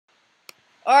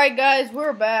Alright guys,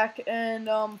 we're back, and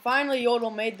finally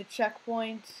Yodel made the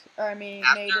checkpoint, After made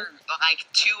it. like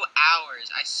 2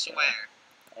 hours, I swear.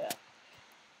 Yeah.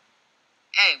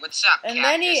 Hey, what's up, And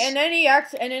cactus?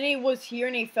 then he was here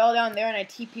and he fell down there and I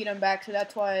TP'd him back, so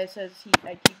that's why it says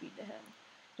I TP'd to him.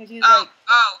 He's Okay,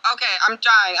 I'm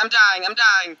dying.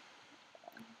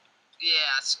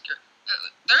 Yeah,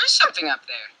 there is something up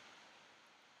there.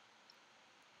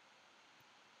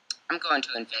 I'm going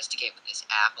to investigate with this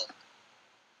apple.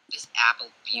 This apple,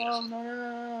 beautiful.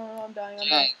 No, I'm dying.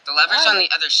 The lever's on the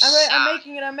other side. I'm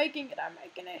making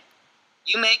it.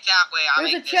 You make that way, I'll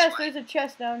make this way. There's a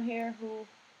chest down here.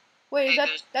 Wait,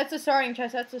 that's a starting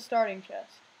chest. That's a starting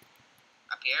chest.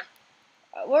 Up here?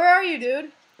 Where are you,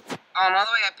 dude? I'm all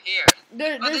the way up here.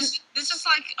 This is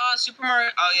like Super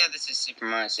Mario. Oh yeah, this is Super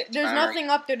Mario. There's nothing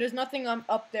up there. There's nothing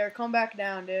up there. Come back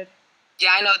down, dude.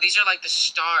 Yeah, I know. These are like the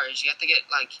stars. You have to get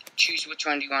choose which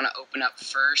one do you want to open up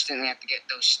first, and you have to get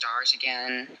those stars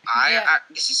again.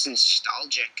 This is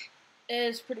nostalgic. It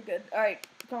is pretty good. All right,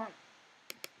 come on.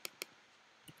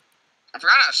 I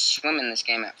forgot how to swim in this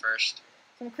game at first.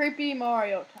 Some creepy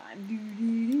Mario time.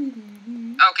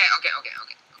 Okay.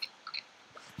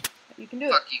 You can do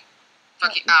it.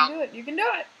 Fuck you. You can do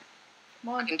it.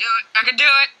 Come on. I can do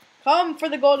it. Come for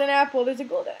the golden apple. There's a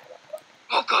golden apple.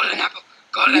 Oh, golden apple.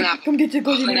 Golden apple. Come get the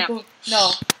golden apple.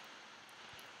 No.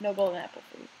 No golden apple,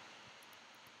 please.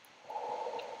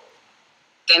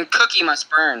 Then cookie must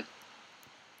burn.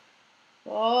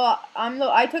 Oh,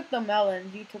 I took the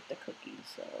melons. You took the cookies.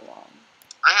 So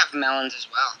I have melons as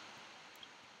well.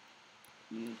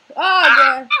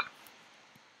 God.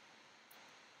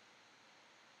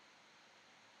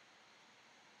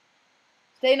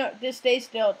 Just stay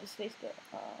still.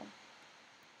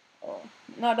 Oh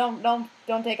no!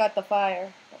 Don't take out the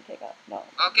fire. Don't take out. No.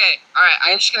 Okay. All right.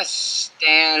 I'm just gonna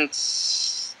stand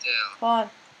still. Come on.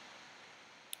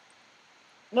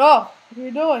 No! What are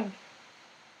you doing?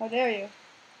 How dare you?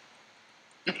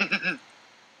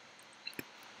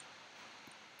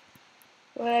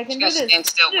 Wait, I can do this. Just stand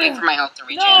still. Wait for my health to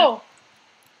regen. No!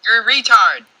 You're a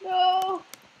retard. No!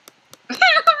 You're a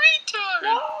retard.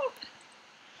 No!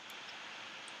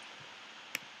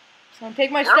 Don't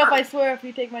take my stuff, I swear, if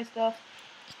you take my stuff.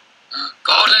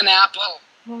 Golden apple!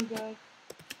 Oh god.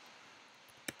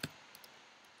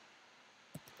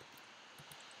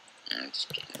 I'm just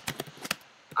kidding.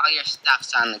 All your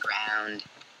stuff's on the ground.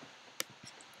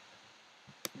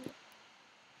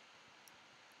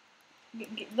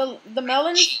 The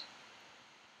melons?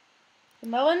 The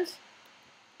melons?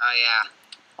 Oh yeah.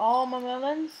 All my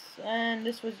melons, and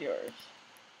this was yours.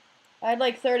 I had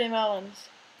like 30 melons.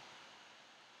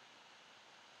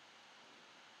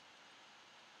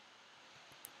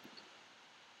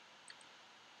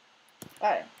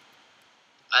 Alright.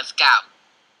 Let's go.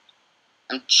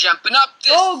 I'm jumping up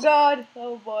this. Oh god.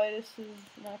 Oh boy, this is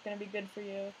not gonna be good for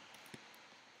you.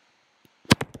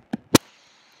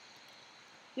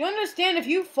 You understand, if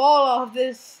you fall off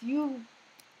this, you're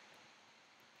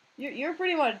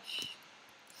pretty much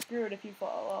screwed if you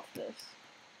fall off this.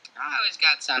 I always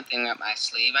got something up my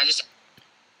sleeve. I just...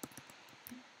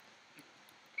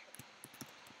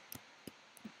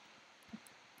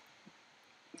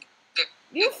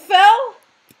 You fell?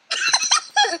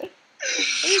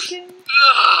 Okay.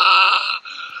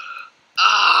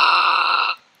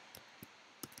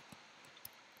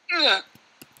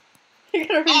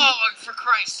 Oh, for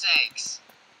Christ's sakes.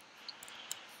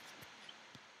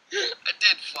 I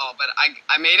did fall, but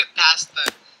I made it past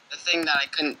the thing that I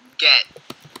couldn't get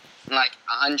in like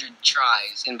 100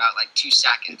 tries in about like 2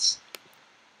 seconds.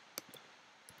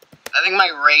 I think my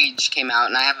rage came out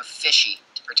and I have a fishy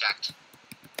to protect.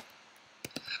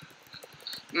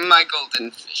 My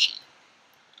golden fishy.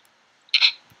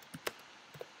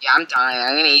 Yeah, I'm dying.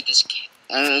 I'm gonna eat this cake.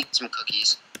 I'm gonna eat some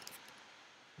cookies.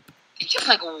 You have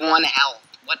like 1 health.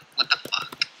 What the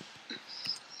fuck?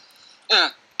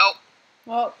 Oh.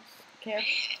 Well, care.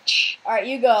 Bitch. Alright,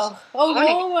 you go.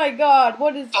 Oh my god,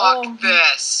 what is... Fuck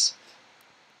this.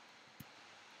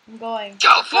 I'm going.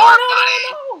 Go for it, buddy!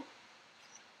 No.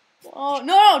 Oh,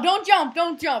 no, don't jump,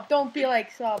 don't be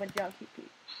like Sob and jump, TP.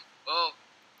 Oh.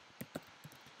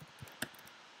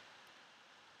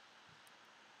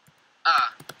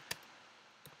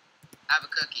 Have a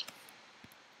cookie.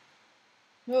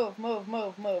 Move.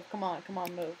 Come on,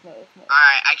 move.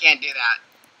 Alright, I can't do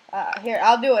that. Here,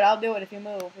 I'll do it if you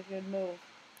move,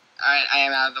 Alright, I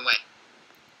am out of the way.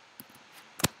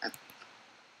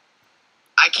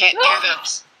 I can't do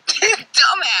this.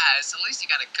 Dumbass! At least you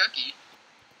got a cookie.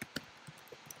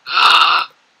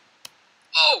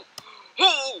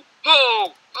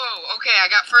 Okay, I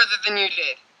got further than you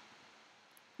did.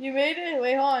 You made it?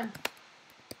 Wait, hold on.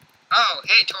 Oh,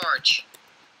 hey, Torch.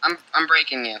 I'm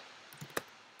breaking you.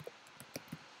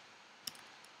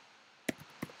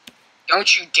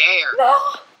 Don't you dare. No!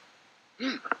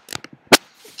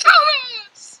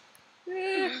 Thomas!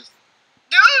 Dude!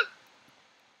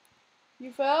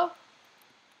 You fell?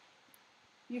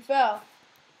 You fell.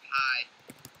 Hi.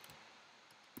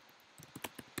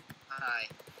 Hi.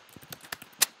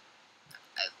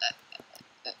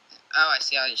 Oh, I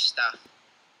see all your stuff.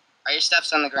 All your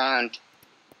stuff's on the ground.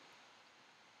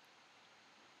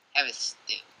 Have a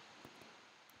stick.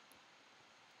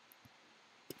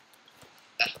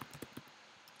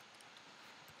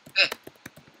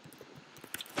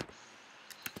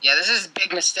 Yeah, this is a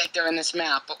big mistake doing this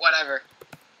map, but whatever.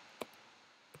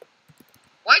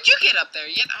 Why'd you get up there?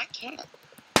 Yet I can't.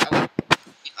 Oh,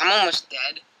 I'm almost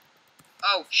dead.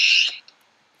 Oh, shit.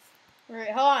 Alright,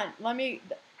 hold on. Let me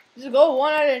just go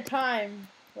one at a time.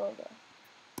 Hold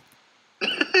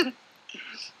on.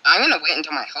 I'm gonna wait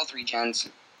until my health regens.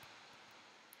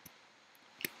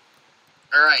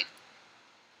 Alright.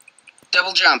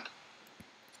 Double jump.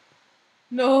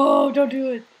 No, don't do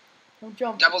it. Don't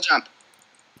jump. Double jump.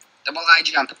 Double high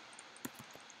jump.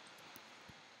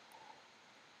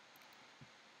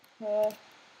 How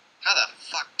the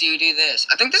fuck do you do this?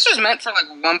 I think this was meant for like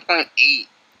 1.8.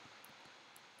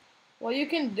 Well, you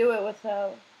can do it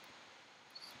without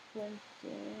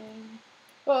sprinting.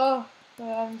 Oh,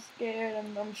 I'm scared.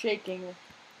 I'm shaking.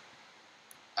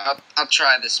 I'll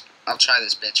try this. I'll try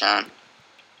this bitch on.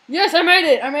 Yes, I made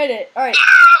it. I made it. All right.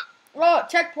 Oh,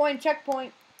 checkpoint.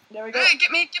 Checkpoint. There we go. Hey,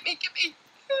 get me.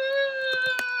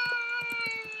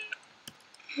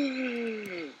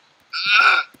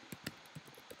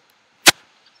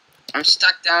 I'm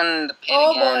stuck down in the pit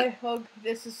Oh again. boy, oh,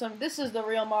 this is the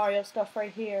real Mario stuff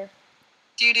right here.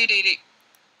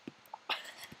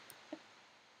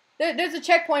 There's a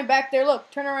checkpoint back there.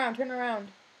 Look, turn around.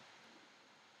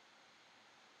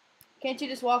 Can't you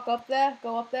just walk up there?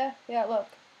 Go up there? Yeah, look.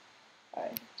 All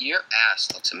right. Your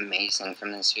ass looks amazing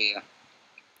from this view.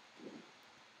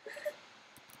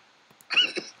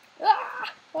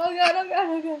 Ah! Oh god.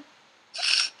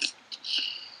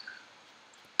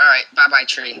 Alright, bye-bye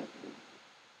tree.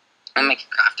 I'll make a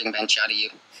crafting bench out of you.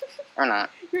 Or not.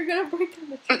 You're gonna break down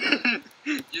the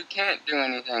tree. You can't do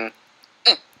anything.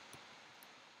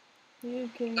 You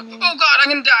can. Oh god, I'm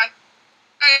gonna die.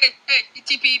 Hey,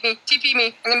 TP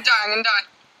me. I'm gonna die.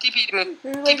 TP to me.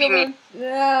 TP me.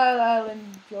 Yeah, I'll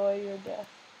enjoy your death.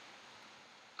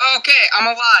 Okay, I'm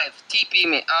alive. TP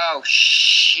me. Oh,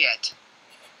 shit.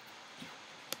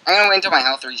 I'm gonna wait until my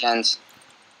health regens.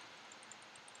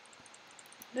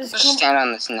 Just stand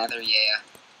on this nether, yeah.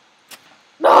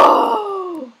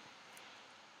 No!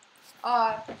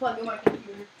 Plug in my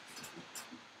computer.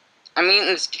 I'm eating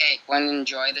this cake. Want to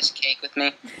enjoy this cake with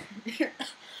me?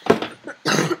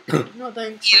 No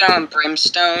thanks. Eat it on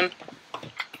brimstone.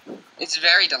 It's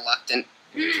very reluctant.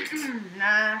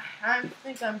 Nah, I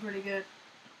think I'm pretty good.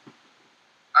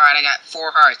 Alright, I got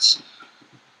 4 hearts.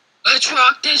 Let's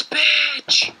rock this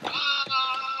bitch!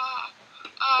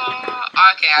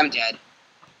 Okay, I'm dead.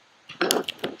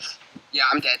 Yeah,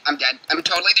 I'm dead. I'm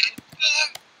totally dead.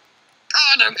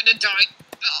 God, I'm gonna die.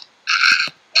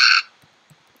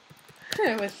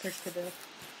 I whispered to death.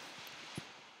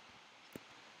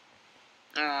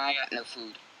 I got no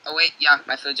food. Oh wait, yeah,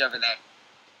 my food's over there.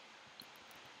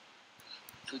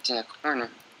 Food's in a corner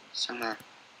somewhere.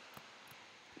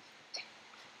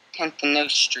 10th and No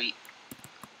Street.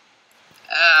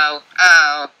 Oh.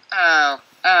 Ow.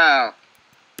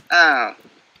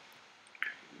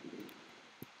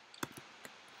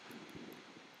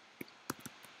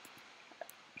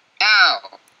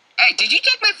 Hey, did you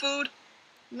take my food?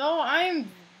 No,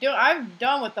 I'm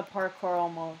done with the parkour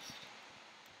almost.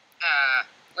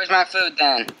 Where's my food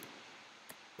then?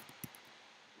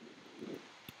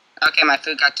 Okay, my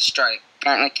food got destroyed.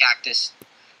 Apparently cactus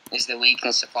is the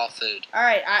weakness of all food.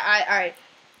 Alright, alright.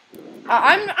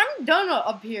 I'm done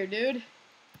up here, dude.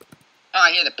 Oh,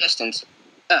 I hear the pistons.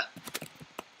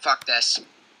 Fuck this.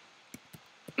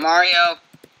 Mario.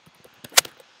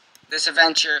 This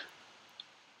adventure.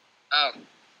 Oh.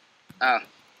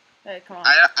 Hey, come on.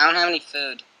 I don't have any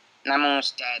food. And I'm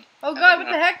almost dead. Oh god, what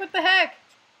the heck?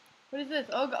 What is this?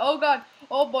 Oh god.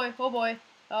 Oh boy. Go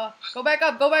back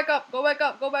up.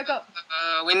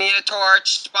 We need a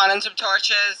torch. Spawn in some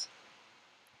torches.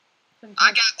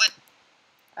 I got one.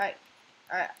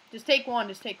 Alright. Just take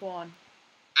one.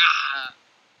 Ah.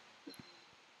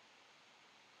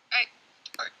 Hey,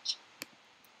 torch.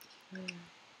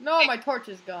 No, my torch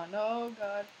is gone. Oh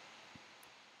god.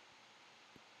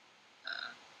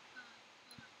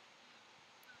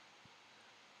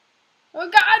 Oh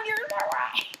god, you're in my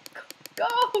way. Go.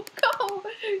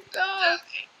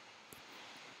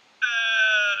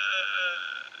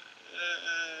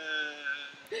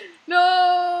 No.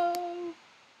 No.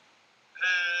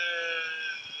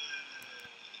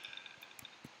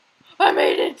 I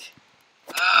made it.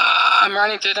 I'm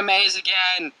running through the maze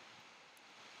again.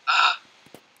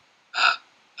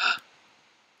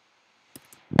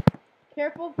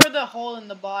 Careful for the hole in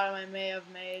the bottom I may have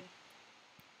made.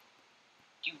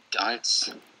 You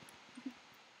dunce.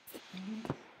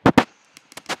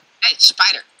 Hey,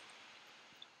 spider.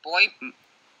 Boy,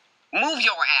 move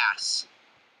your ass.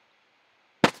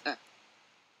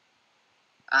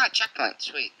 Checkpoint.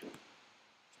 Sweet.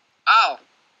 Oh.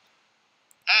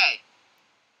 Hey.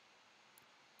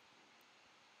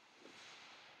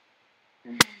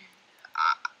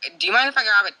 Do you mind if I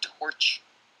grab a torch?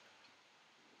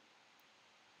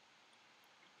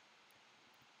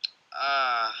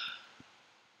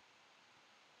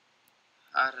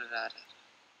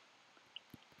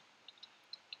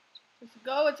 Let's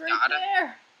go, it's right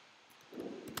there.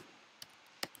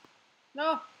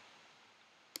 No.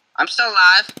 I'm still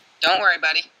alive. Don't worry,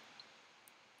 buddy.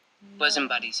 No. Bosom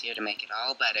Buddy's here to make it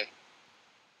all better.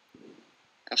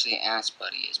 Actually, Ass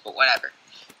Buddy is, but whatever.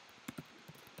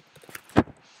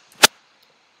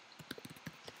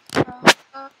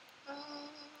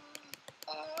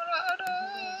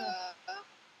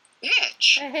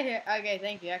 Bitch. Hey, okay,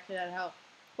 thank you. Actually, that helped.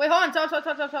 Wait, hold on. Stop.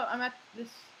 I'm at this.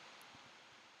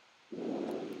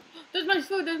 There's my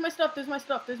food. There's my stuff.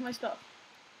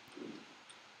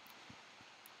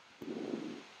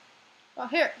 Oh,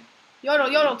 here.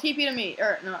 Yodel, TP to me.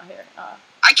 Not here.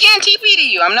 I can't TP to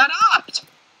you. I'm not opt.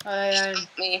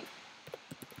 Stop me.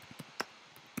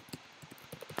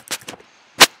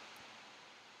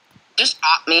 Just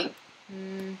opt me.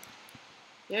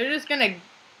 You're just gonna...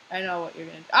 I know what you're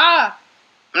gonna do. I'm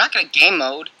not gonna game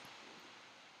mode.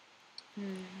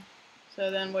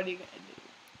 So then what are you gonna do?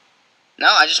 No,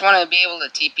 I just want to be able to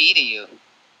TP to you.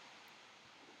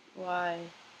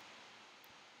 Why?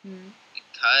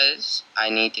 Because I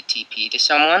need to TP to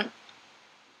someone.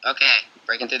 Okay,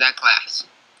 breaking through that glass.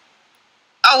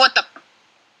 Oh, what the...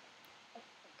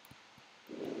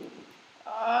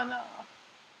 Oh, no.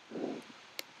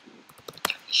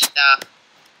 Stuff.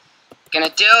 Gonna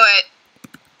do it.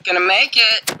 Gonna make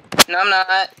it. No, I'm not.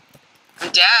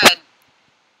 I'm dead.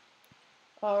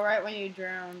 Oh, right when you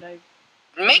drowned,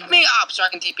 Make me up so I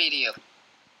can TP to you.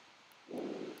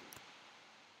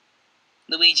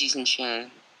 Luigi's in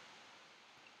shame.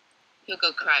 He'll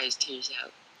go cry his tears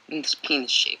out in this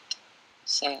penis-shaped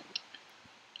sand.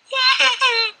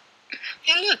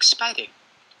 Hey, look, spider.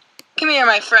 Come here,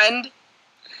 my friend.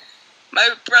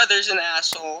 My brother's an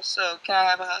asshole, so can I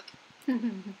have a hug?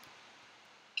 Can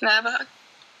I have a hug?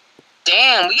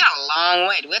 Damn, we got a long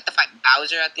way. Do we have to fight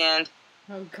Bowser at the end?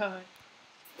 Oh, God.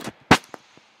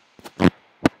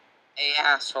 Hey,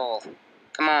 asshole.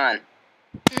 Come on.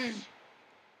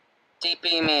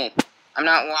 TP me. I'm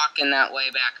not walking that way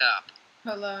back up.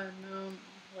 Hold on, no.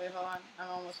 Wait, hold on. I'm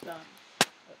almost done.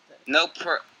 No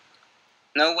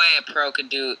way a pro could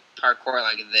do parkour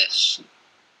like this.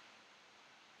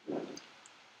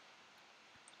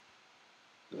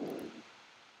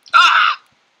 Ah!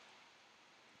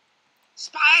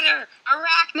 Spider!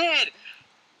 Arachnid!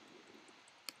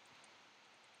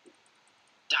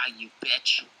 Die, you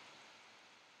bitch.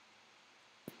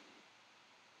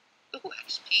 Ooh,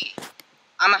 XP.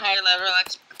 I'm a higher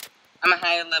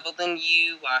level than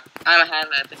you are. I'm a higher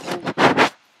level than you.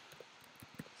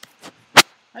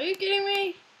 Are you kidding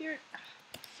me? You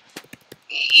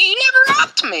never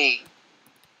upped me.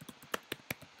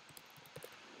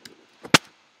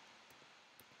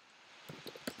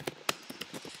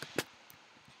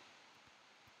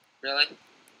 Really?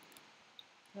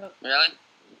 Yep. Really?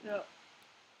 Yep.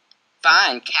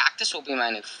 Fine, Cactus will be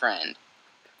my new friend.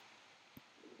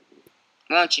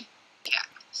 Won't you,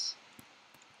 Cactus?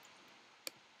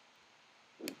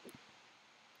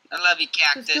 I love you,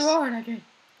 Cactus. Just go on again.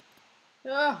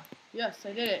 Oh, yes,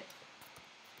 I did it.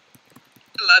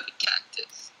 I love you,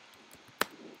 Cactus.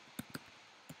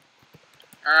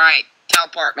 Alright,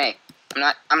 teleport me.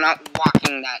 I'm not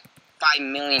walking that 5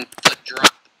 million foot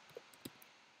drop.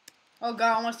 Oh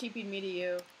God, almost TP'd me to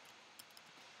you.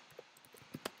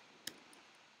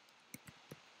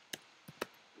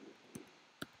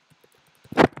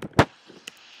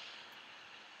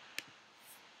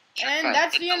 And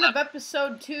that's the end of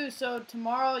episode 2, so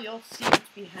tomorrow you'll see what's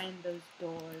behind those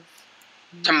doors.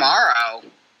 Tomorrow?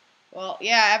 Well,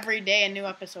 yeah, every day a new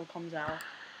episode comes out.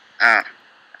 Oh.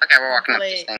 Okay, we're walking up this thing.